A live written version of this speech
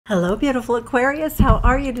Hello, beautiful Aquarius. How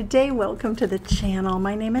are you today? Welcome to the channel.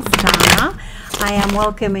 My name is Donna. I am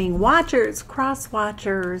welcoming watchers,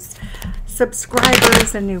 cross-watchers,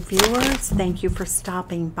 subscribers, and new viewers. Thank you for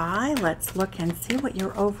stopping by. Let's look and see what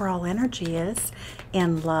your overall energy is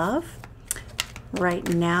in love. Right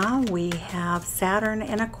now, we have Saturn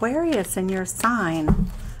in Aquarius in your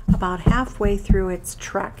sign, about halfway through its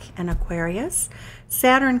trek in Aquarius.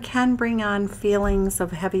 Saturn can bring on feelings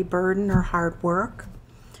of heavy burden or hard work.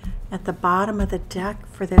 At the bottom of the deck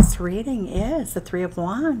for this reading is the Three of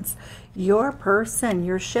Wands. Your person,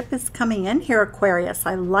 your ship is coming in here, Aquarius.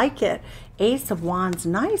 I like it. Ace of Wands,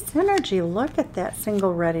 nice energy. Look at that.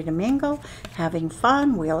 Single, ready to mingle, having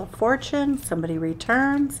fun. Wheel of Fortune, somebody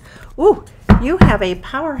returns. Ooh, you have a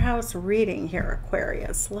powerhouse reading here,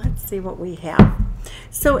 Aquarius. Let's see what we have.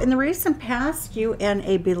 So in the recent past, you and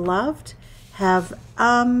a beloved have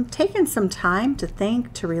taken some time to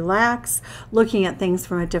think, to relax, looking at things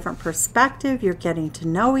from a different perspective. You're getting to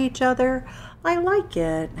know each other. I like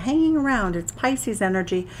it. Hanging around. It's Pisces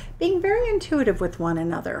energy, being very intuitive with one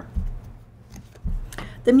another.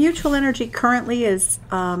 The mutual energy currently is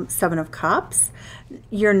Seven of Cups.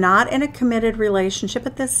 You're not in a committed relationship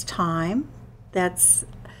at this time. That's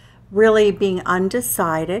really being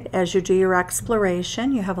undecided as you do your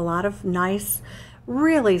exploration. You have a lot of nice,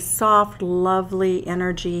 really soft, lovely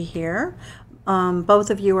energy here. Both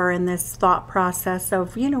of you are in this thought process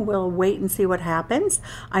of, we'll wait and see what happens.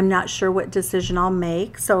 I'm not sure what decision I'll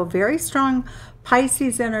make. So very strong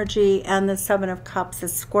Pisces energy, and the Seven of Cups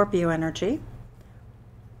is Scorpio energy.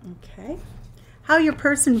 Okay. How your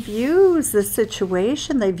person views the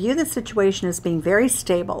situation. They view the situation as being very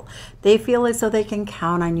stable. They feel as though they can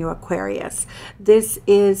count on you, Aquarius. This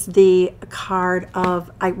is the card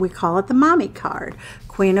of, we call it the mommy card,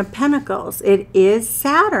 Queen of Pentacles. It is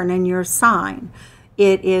Saturn in your sign.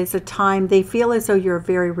 It is a time they feel as though you're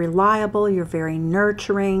very reliable, you're very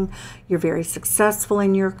nurturing, you're very successful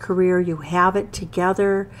in your career, you have it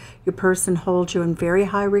together. Your person holds you in very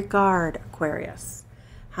high regard, Aquarius.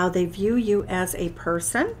 How they view you as a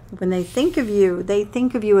person. When they think of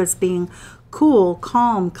you as being cool,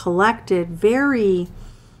 calm, collected, very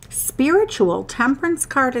spiritual. Temperance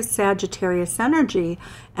card is Sagittarius energy,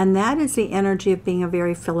 and that is the energy of being a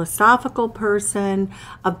very philosophical person,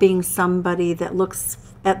 of being somebody that looks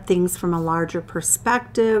at things from a larger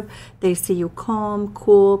perspective. They see you calm,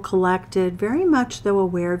 cool, collected, very much though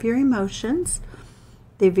aware of your emotions.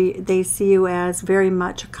 They see you as very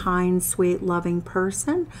much a kind, sweet, loving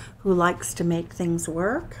person who likes to make things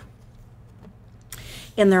work.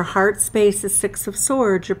 In their heart space is Six of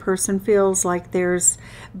Swords. Your person feels like there's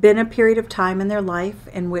been a period of time in their life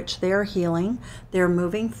in which they are healing. They're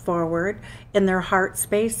moving forward. In their heart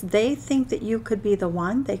space, they think that you could be the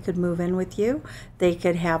one. They could move in with you. They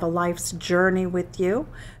could have a life's journey with you.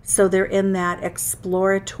 So they're in that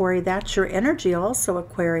exploratory, that's your energy also,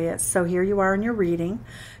 Aquarius. So here you are in your reading.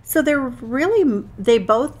 So they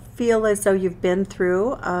both feel as though you've been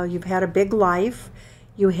through, you've had a big life.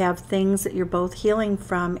 You have things that you're both healing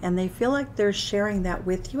from, and they feel like they're sharing that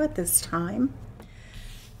with you at this time.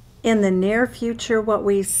 In the near future, what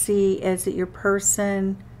we see is that your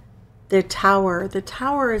person, the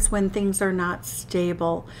Tower is when things are not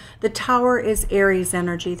stable. The Tower is Aries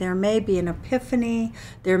energy. There may be an epiphany.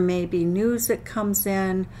 There may be news that comes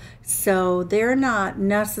in. So they're not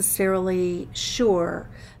necessarily sure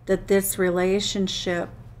that this relationship,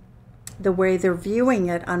 the way they're viewing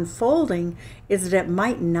it unfolding, is that it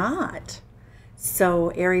might not. So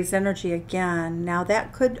Aries energy again. Now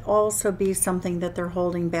that could also be something that they're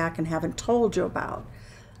holding back and haven't told you about.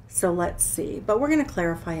 So let's see. But we're going to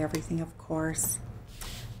clarify everything, of course.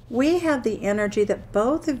 We have the energy that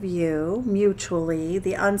both of you mutually,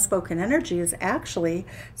 the unspoken energy is actually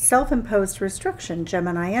self-imposed restriction,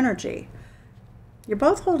 Gemini energy. You're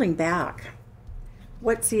both holding back.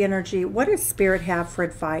 What's the energy? What does Spirit have for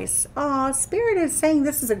advice? Spirit is saying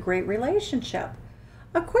this is a great relationship.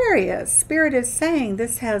 Aquarius, Spirit is saying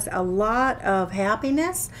this has a lot of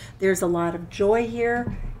happiness. There's a lot of joy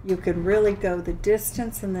here. You could really go the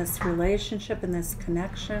distance in this relationship, in this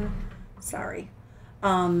connection. Sorry.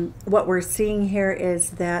 What we're seeing here is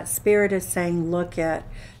that Spirit is saying,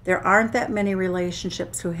 there aren't that many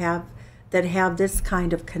relationships that have this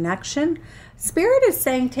kind of connection. Spirit is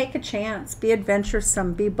saying take a chance, be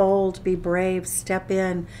adventuresome, be bold, be brave, step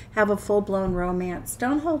in, have a full-blown romance.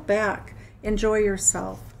 Don't hold back. Enjoy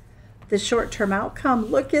yourself. The short-term outcome,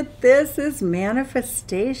 look at this, is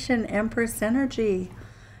manifestation, Empress energy.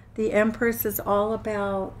 The Empress is all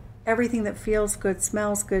about everything that feels good,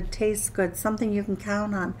 smells good, tastes good, something you can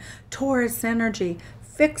count on. Taurus energy,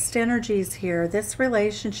 fixed energies here. This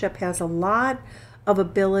relationship has a lot of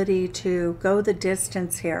ability to go the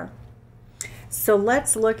distance here. So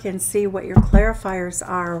let's look and see what your clarifiers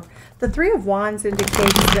are. The Three of Wands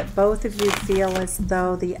indicates that both of you feel as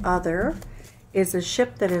though the other is a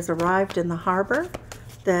ship that has arrived in the harbor,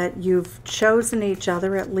 that you've chosen each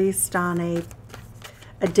other at least on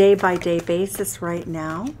a day-by-day basis right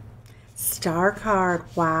now. Star card,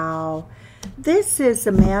 wow. This is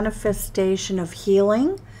a manifestation of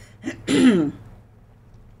healing.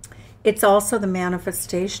 It's also the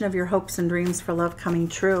manifestation of your hopes and dreams for love coming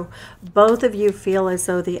true. Both of you feel as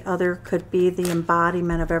though the other could be the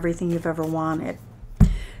embodiment of everything you've ever wanted.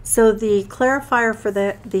 So the clarifier for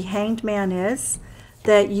the Hanged Man is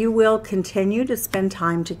that you will continue to spend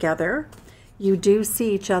time together. You do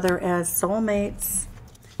see each other as soulmates.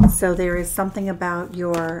 So there is something about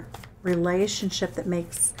your relationship that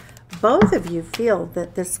makes both of you feel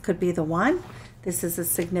that this could be the one. This is a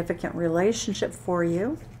significant relationship for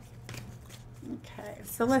you. Okay,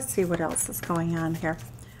 so let's see what else is going on here.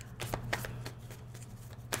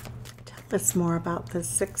 Tell us more about the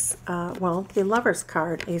the Lover's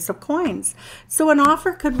card, Ace of Coins. So an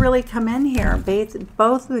offer could really come in here.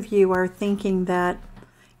 Both of you are thinking that,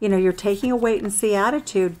 you know, you're taking a wait and see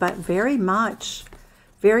attitude, but very much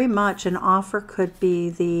an offer could be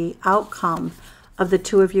the outcome of the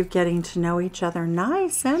two of you getting to know each other.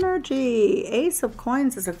 Nice energy. Ace of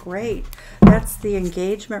Coins is that's the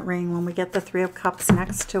engagement ring. When we get the Three of Cups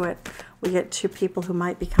next to it, we get two people who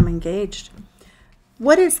might become engaged.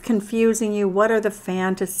 What is confusing you? What are the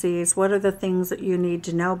fantasies? What are the things that you need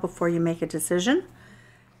to know before you make a decision?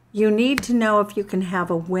 You need to know if you can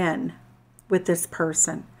have a win with this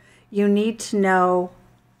person. You need to know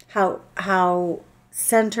how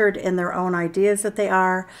centered in their own ideas that they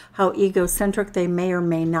are, how egocentric they may or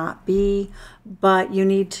may not be, but you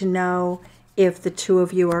need to know if the two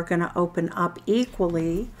of you are going to open up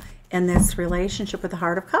equally in this relationship with the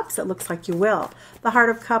Heart of Cups. It looks like you will. The Heart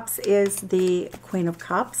of Cups is the Queen of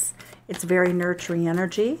Cups. It's very nurturing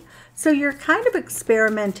energy. So you're kind of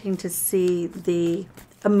experimenting to see the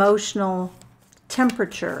emotional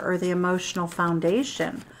temperature or the emotional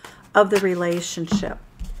foundation of the relationship.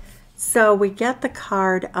 So we get the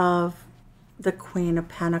card of the Queen of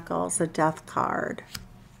Pentacles, the Death card.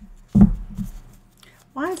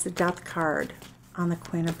 Why is the Death card on the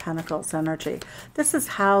Queen of Pentacles energy? This is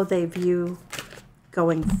how they view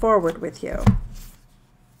going forward with you,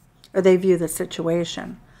 or they view the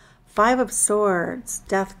situation. Five of Swords,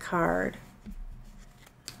 Death card.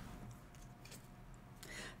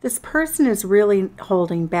 This person is really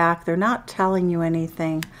holding back. They're not telling you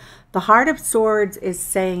anything. The Heart of Swords is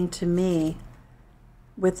saying to me,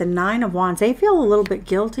 with the Nine of Wands, they feel a little bit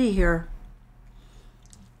guilty here.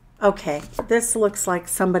 Okay, this looks like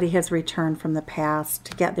somebody has returned from the past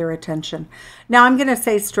to get their attention. Now, I'm going to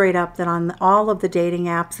say straight up that on all of the dating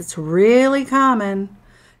apps, it's really common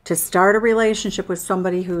to start a relationship with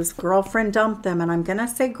somebody whose girlfriend dumped them. And I'm going to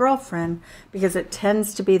say girlfriend because it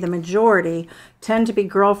tends to be the majority, tend to be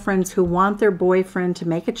girlfriends who want their boyfriend to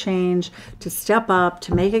make a change, to step up,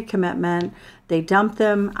 to make a commitment. They dump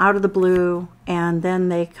them out of the blue and then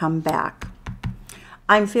they come back.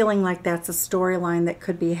 I'm feeling like that's a storyline that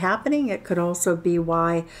could be happening. It could also be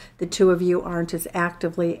why the two of you aren't as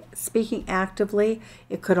actively speaking actively.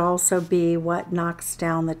 It could also be what knocks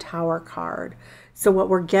down the Tower card. So what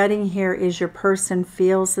we're getting here is your person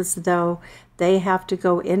feels as though they have to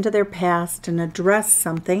go into their past and address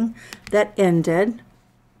something that ended.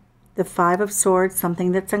 The Five of Swords,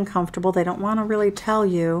 something that's uncomfortable. They don't want to really tell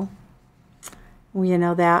you. You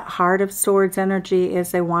know, that Heart of Swords energy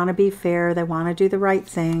is they want to be fair. They want to do the right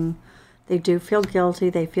thing. They do feel guilty.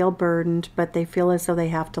 They feel burdened, but they feel as though they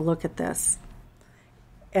have to look at this.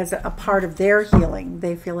 As a part of their healing,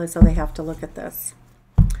 they feel as though they have to look at this.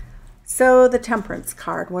 So the Temperance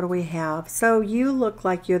card, what do we have? So you look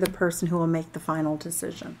like you're the person who will make the final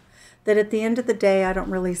decision. That at the end of the day, I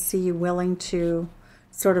don't really see you willing to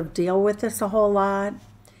sort of deal with this a whole lot.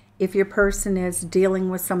 If your person is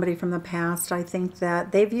dealing with somebody from the past, I think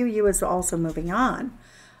that they view you as also moving on.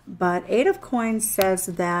 But Eight of Coins says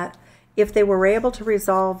that if they were able to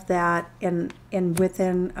resolve that in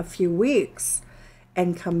within a few weeks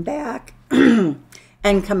and come back and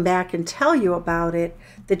tell you about it,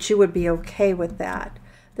 that you would be okay with that.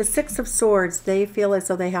 The Six of Swords, they feel as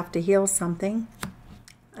though they have to heal something.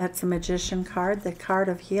 That's a Magician card, the card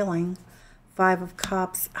of healing. Five of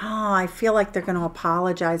Cups. Oh, I feel like they're going to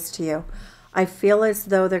apologize to you. I feel as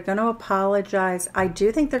though they're going to apologize. I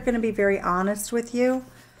do think they're going to be very honest with you.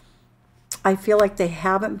 I feel like they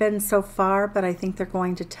haven't been so far, but I think they're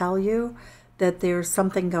going to tell you that there's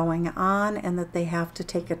something going on and that they have to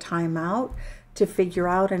take a time out to figure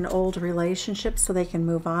out an old relationship so they can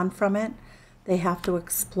move on from it. They have to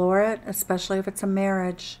explore it, especially if it's a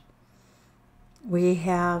marriage. We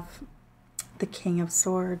have the King of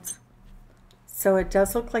Swords. So it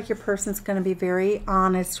does look like your person's going to be very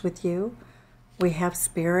honest with you. We have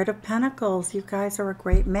Spirit of Pentacles. You guys are a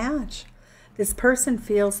great match. This person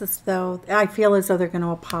feels as though, I feel as though they're going to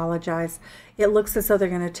apologize. It looks as though they're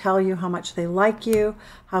going to tell you how much they like you,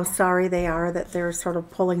 how sorry they are that they're sort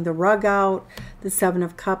of pulling the rug out. The Seven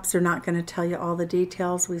of Cups are not going to tell you all the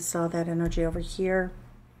details. We saw that energy over here.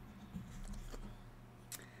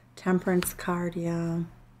 Temperance card, yeah.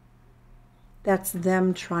 That's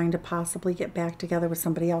them trying to possibly get back together with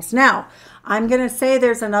somebody else. Now, I'm going to say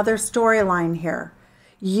there's another storyline here.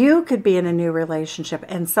 You could be in a new relationship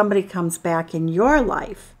and somebody comes back in your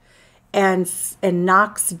life and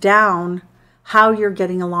knocks down how you're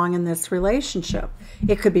getting along in this relationship.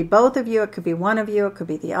 It could be both of you, it could be one of you, it could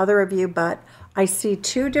be the other of you, but I see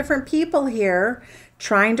two different people here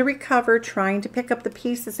trying to recover, trying to pick up the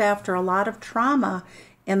pieces after a lot of trauma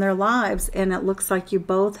in their lives, and it looks like you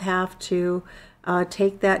both have to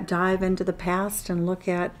take that dive into the past and look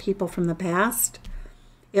at people from the past.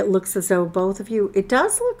 It looks as though both of you, it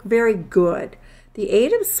does look very good. The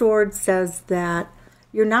Eight of Swords says that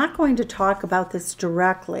you're not going to talk about this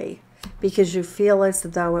directly because you feel as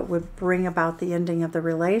though it would bring about the ending of the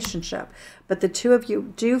relationship. But the two of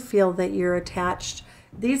you do feel that you're attached.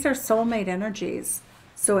 These are soulmate energies.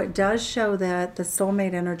 So it does show that the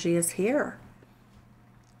soulmate energy is here.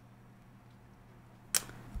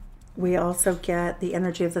 We also get the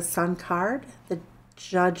energy of the Sun card, the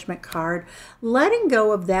Judgment card, letting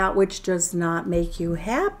go of that which does not make you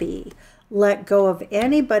happy. Let go of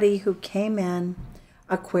anybody who came in,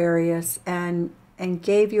 Aquarius, and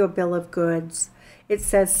gave you a bill of goods. It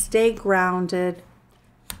says stay grounded.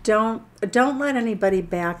 Don't let anybody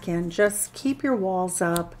back in. Just keep your walls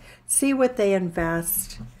up. See what they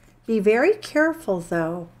invest. Be very careful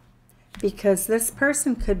though, because this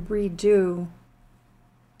person could redo.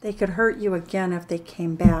 They could hurt you again if they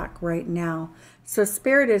came back right now. So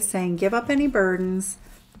Spirit is saying, give up any burdens,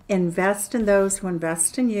 invest in those who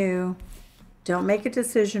invest in you. Don't make a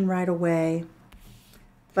decision right away,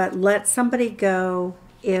 but let somebody go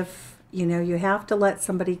if, you know, you have to let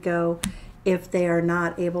somebody go if they are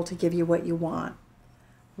not able to give you what you want.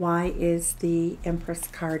 Why is the Empress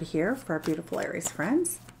card here for our beautiful Aries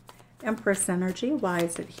friends? Empress energy, why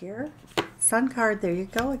is it here? Sun card, there you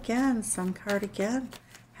go again. Sun card again.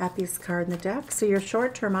 Happiest card in the deck. So your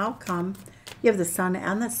short-term outcome, you have the Sun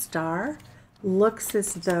and the Star. Looks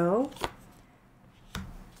as though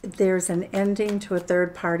there's an ending to a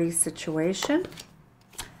third-party situation.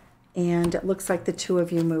 And it looks like the two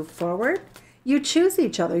of you move forward. You choose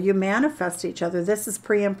each other. You manifest each other. This is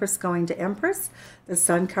pre-Empress going to Empress. The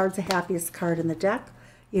Sun card's the happiest card in the deck.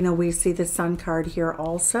 You know, we see the Sun card here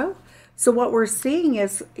also. So what we're seeing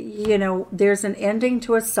is, you know, there's an ending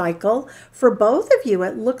to a cycle for both of you.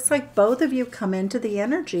 It looks like both of you come into the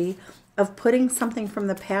energy of putting something from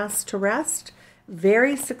the past to rest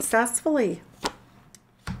very successfully.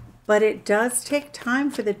 But it does take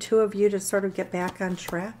time for the two of you to sort of get back on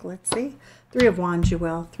track. Let's see. Three of Wands, you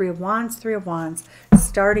will. Three of Wands, Three of Wands.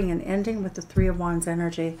 Starting and ending with the Three of Wands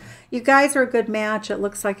energy. You guys are a good match. It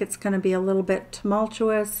looks like it's going to be a little bit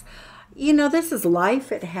tumultuous. You know, this is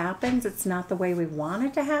life. It happens. It's not the way we want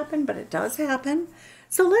it to happen, but it does happen.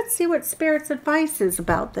 So let's see what Spirit's advice is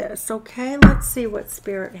about this, okay? Let's see what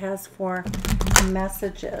Spirit has for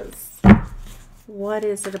messages. What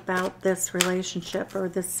is it about this relationship or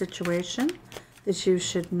this situation that you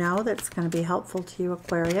should know that's going to be helpful to you,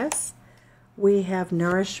 Aquarius? We have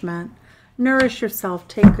nourishment. Nourish yourself.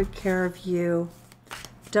 Take good care of you.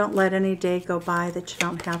 Don't let any day go by that you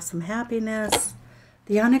don't have some happiness.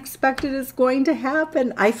 The unexpected is going to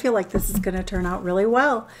happen. I feel like this is going to turn out really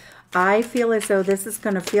well. I feel as though this is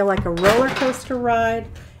going to feel like a roller coaster ride.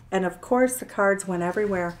 And of course, the cards went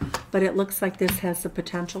everywhere. But it looks like this has the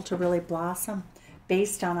potential to really blossom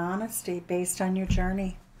based on honesty, based on your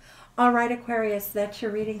journey. All right, Aquarius, that's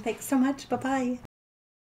your reading. Thanks so much. Bye-bye.